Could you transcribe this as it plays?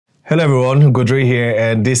Hello everyone, Godre here,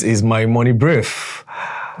 and this is my money brief.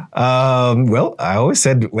 Well, I always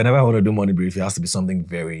said whenever I want to do money brief, it has to be something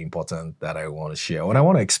very important that I want to share, what I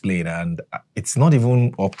want to explain, and it's not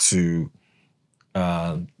even up to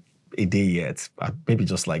a day yet, maybe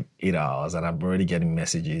just like 8 hours, and I'm already getting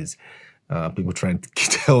messages, people trying to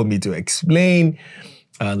tell me to explain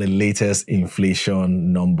the latest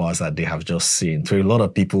inflation numbers that they have just seen. To a lot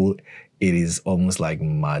of people, it is almost like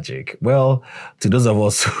magic. Well, to those of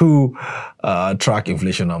us who track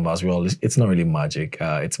inflation numbers, well, it's not really magic.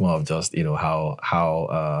 It's more of just,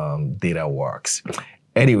 how data works.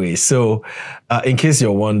 Anyway, so in case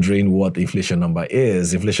you're wondering what the inflation number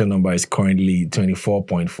is currently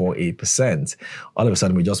 24.48%. All of a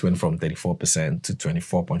sudden, we just went from 34% to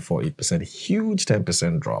 24.48%, a huge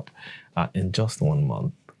 10% drop in just 1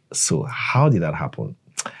 month. So how did that happen?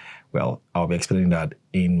 Well, I'll be explaining that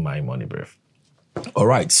in my money brief. All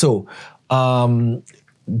right, so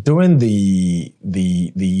during the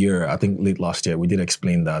year, I think late last year, we did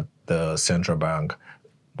explain that the central bank,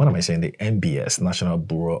 the NBS, National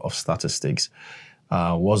Bureau of Statistics,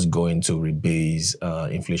 was going to rebase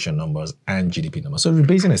inflation numbers and GDP numbers. So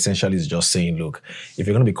rebasing essentially is just saying, look, if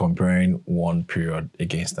you're going to be comparing one period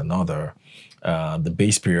against another, the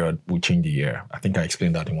base period will change the year. I think I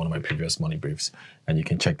explained that in one of my previous money briefs, and you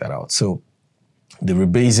can check that out. So the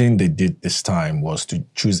rebasing they did this time was to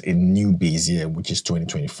choose a new base year, which is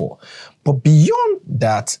 2024. But beyond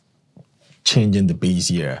that, changing the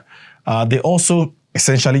base year, they also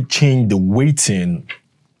essentially changed the weighting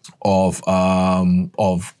of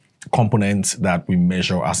components that we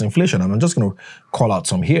measure as inflation. And I'm just going to call out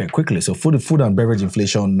some here quickly. So food and beverage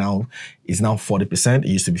inflation is now 40%. It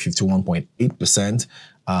used to be 51.8%.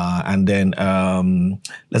 And then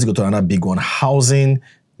let's go to another big one. Housing,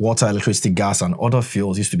 water, electricity, gas, and other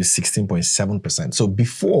fuels used to be 16.7%. So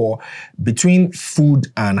before, between food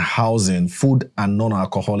and housing, food and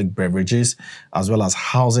non-alcoholic beverages, as well as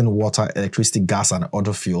housing, water, electricity, gas, and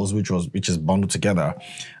other fuels, which is bundled together,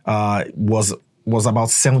 was about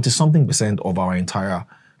 70-something% of our entire,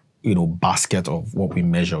 basket of what we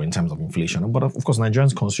measure in terms of inflation. But of course,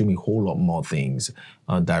 Nigerians consume a whole lot more things,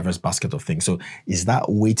 a diverse basket of things. So is that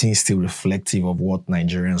weighting still reflective of what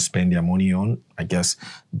Nigerians spend their money on? I guess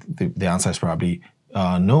the answer is probably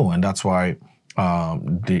no. And that's why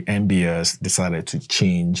the NBS decided to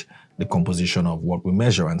change the composition of what we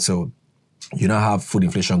measure. And so you now have food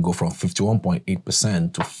inflation go from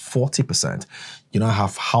 51.8% to 40%. You now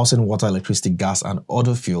have housing, water, electricity, gas, and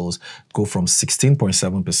other fuels go from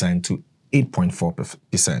 16.7% to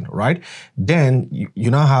 8.4%, right? Then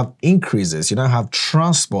you now have increases. You now have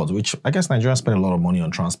transport, which I guess Nigerians spend a lot of money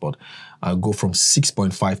on transport, go from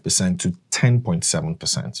 6.5% to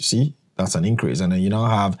 10.7%. You see, that's an increase. And then you now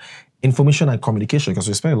have information and communication, because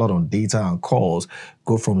we spend a lot on data and calls,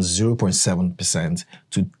 go from 0.7%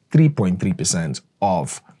 to 3.3%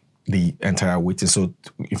 of the entire weighting. So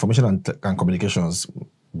information and communications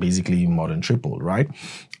basically more than tripled, right?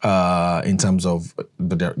 In terms of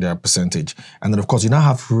their percentage. And then, of course, you now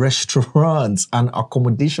have restaurants and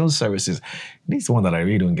accommodation services. This is one that I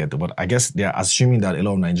really don't get, but I guess they're assuming that a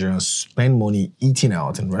lot of Nigerians spend money eating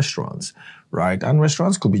out in restaurants, right? And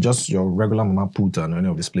restaurants could be just your regular mama puta and any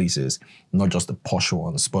of these places, not just the posh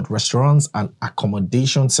ones, but restaurants and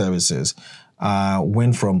accommodation services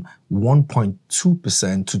went from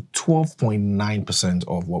 1.2% to 12.9%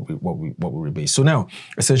 of what we rebase. So now,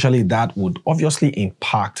 essentially, that would obviously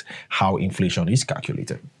impact how inflation is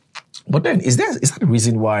calculated. But then, is that the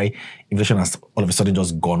reason why inflation has all of a sudden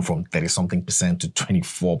just gone from 30-something% to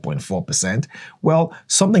 24.4%? Well,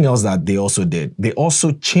 something else that they also did, they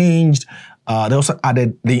also changed.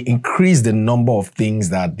 They increased the number of things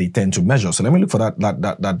that they tend to measure. So let me look for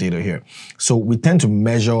that data here. So we tend to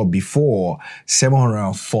measure before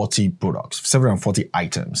 740 products, 740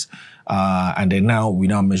 items. And then we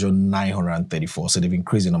now measure 934. So they've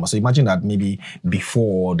increased the number. So imagine that maybe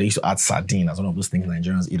before they used to add sardine as one of those things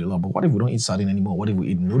Nigerians eat a lot. But what if we don't eat sardine anymore? What if we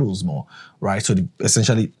eat noodles more, right? So they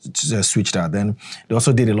essentially switched that. Then they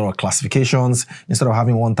also did a lot of classifications. Instead of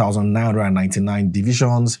having 1,999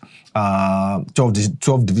 divisions, 12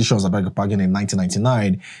 divisions, I beg your pardon, in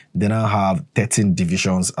 1999, they now have 13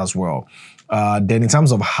 divisions as well. Then in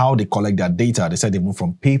terms of how they collect their data, they said they moved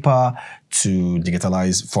from paper to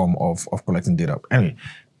digitalized form of collecting data. Anyway,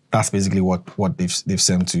 that's basically what they've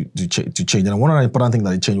sent to change. And one of the important things that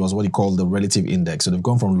they changed was what they call the relative index. So they've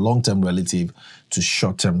gone from long-term relative to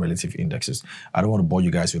short-term relative indexes. I don't want to bore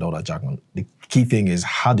you guys with all that jargon. The key thing is,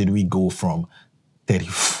 how did we go from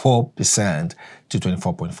 34% to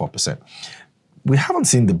 24.4%? We haven't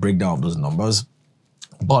seen the breakdown of those numbers,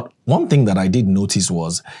 but one thing that I did notice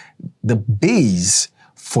was the base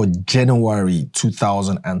for January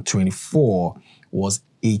 2024 was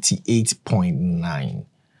 88.9,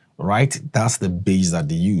 right? That's the base that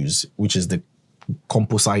they use, which is the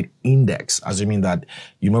composite index, assuming that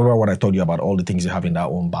you remember what I told you about all the things you have in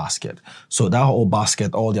that one basket. So that whole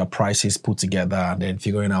basket, all their prices put together, and then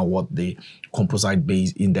figuring out what the composite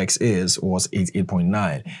base index is was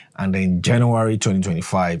 88.9. And then January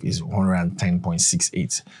 2025 is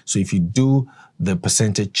 110.68. So if you do the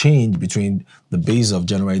percentage change between the base of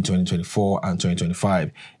January 2024 and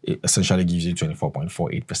 2025, it essentially gives you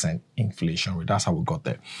 24.48% inflation rate. That's how we got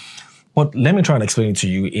there. But let me try and explain it to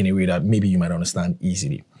you in a way that maybe you might understand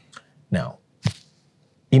easily. Now,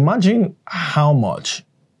 imagine how much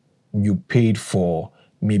you paid for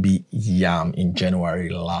maybe yam in January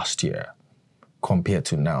last year compared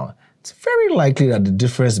to now. It's very likely that the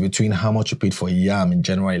difference between how much you paid for yam in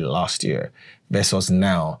January last year versus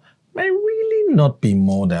now may really not be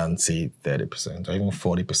more than, say, 30% or even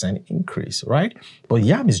 40% increase, right? But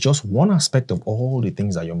yam is just one aspect of all the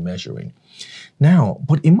things that you're measuring. Now,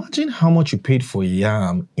 but imagine how much you paid for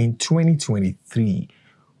yam in 2023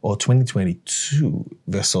 or 2022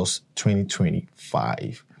 versus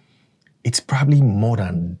 2025. It's probably more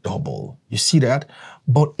than double. You see that?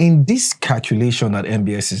 But in this calculation that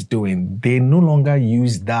MBS is doing, they no longer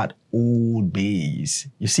use that old base.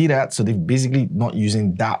 You see that? So they're basically not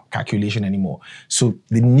using that calculation anymore. So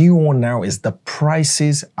the new one now is the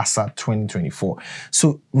prices as at 2024.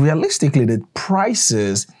 So realistically, the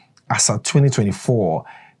prices as at 2024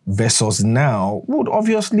 versus now would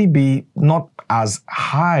obviously be not as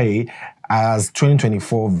high as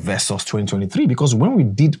 2024 versus 2023, because when we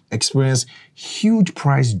did experience huge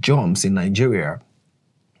price jumps in Nigeria,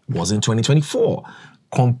 it was in 2024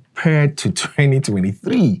 compared to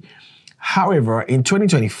 2023. However, in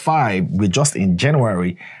 2025, we're just in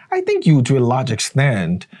January, I think you, to a large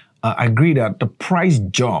extent, agree that the price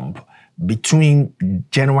jump between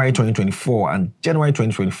January 2024 and January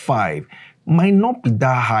 2025 might not be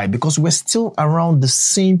that high, because we're still around the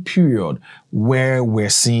same period where we're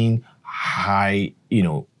seeing high,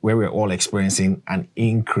 where we're all experiencing an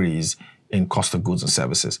increase in cost of goods and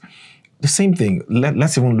services. The same thing,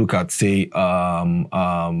 let's even look at, say,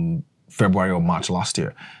 February or March last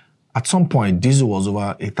year. At some point, diesel was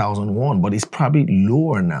over 1,001, but it's probably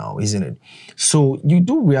lower now, isn't it? So you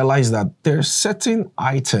do realize that there are certain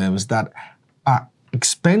items that are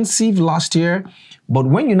expensive last year, but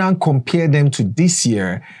when you now compare them to this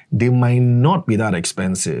year, they might not be that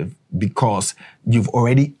expensive because you've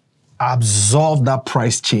already absorbed that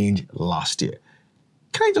price change last year.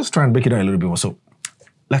 Can I just try and break it down a little bit more? So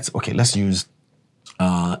let's use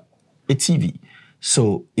a TV.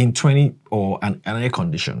 So in an air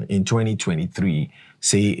conditioner in 2023,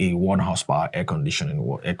 say a 1 horsepower air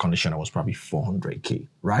conditioner was probably 400K,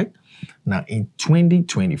 right? Now in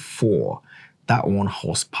 2024, that 1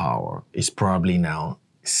 horsepower is probably now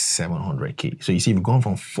 700K. So you see, we've gone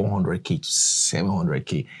from 400K to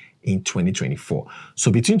 700K in 2024.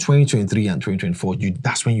 So between 2023 and 2024,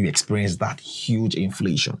 that's when you experience that huge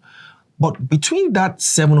inflation. But between that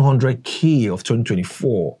 700K of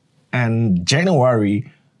 2024 and January,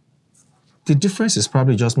 the difference is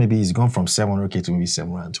probably just maybe it's gone from 700K to maybe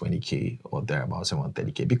 720K or thereabout,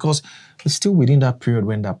 730K, because it's still within that period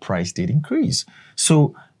when that price did increase.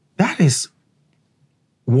 So that is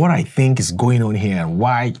what I think is going on here and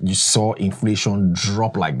why you saw inflation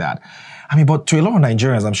drop like that. I mean, but to a lot of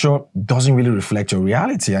Nigerians, I'm sure it doesn't really reflect your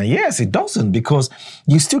reality. And yes, it doesn't, because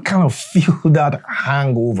you still kind of feel that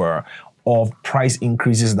hangover of price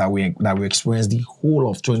increases that we experienced the whole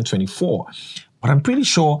of 2024. But I'm pretty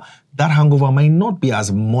sure that hangover might not be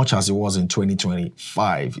as much as it was in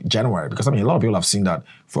 2025 January, because I mean, a lot of people have seen that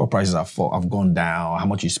fuel prices have gone down. How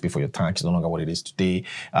much you used to pay for your tank is no longer what it is today.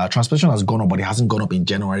 Transportation has gone up, but it hasn't gone up in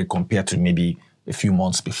January compared to maybe a few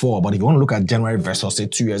months before. But if you want to look at January versus, say,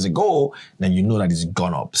 2 years ago, then you know that it's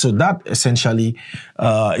gone up. So that essentially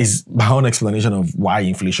is my own explanation of why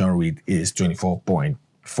inflation rate is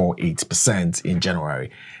 24.48% in January.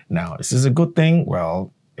 Now, this is a good thing.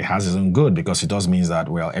 Well, it has its own good, because it does mean that,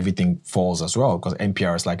 well, everything falls as well, because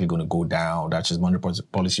MPR is likely going to go down. That's just monetary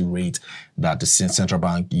policy rate that the central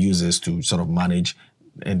bank uses to sort of manage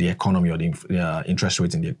the economy, or the interest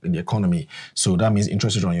rates in the economy. So that means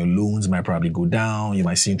interest rates on your loans might probably go down. You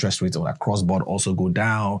might see interest rates on that cross-border also go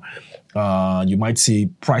down. You might see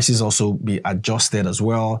prices also be adjusted as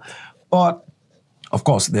well. But Of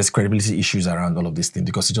course, there's credibility issues around all of these things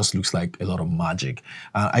because it just looks like a lot of magic.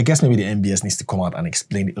 I guess maybe the MBS needs to come out and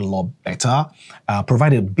explain it a lot better,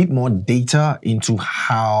 provide a bit more data into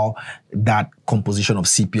how that composition of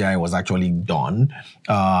CPI was actually done.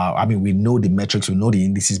 I mean, we know the metrics, we know the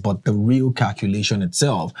indices, but the real calculation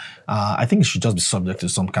itself, I think it should just be subject to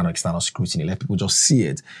some kind of external scrutiny. Let people just see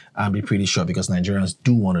it and be pretty sure, because Nigerians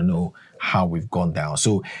do want to know how we've gone down.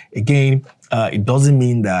 So again, it doesn't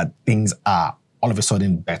mean that things are all of a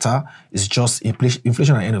sudden better. It's just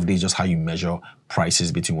inflation at the end of the day is just how you measure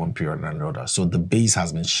prices between one period and another. So the base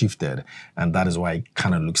has been shifted, and that is why it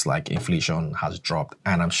kind of looks like inflation has dropped.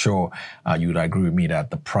 And I'm sure you would agree with me that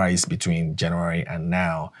the price between January and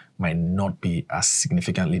now might not be as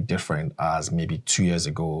significantly different as maybe 2 years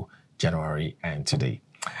ago, January and today.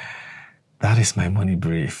 That is my money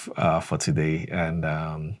brief for today. And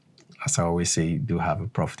as I always say, do have a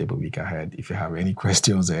profitable week ahead. If you have any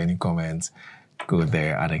questions or any comments, go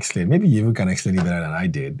there and explain. Maybe you even can explain it better than I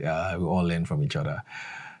did. We all learn from each other.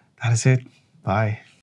 That is it. Bye.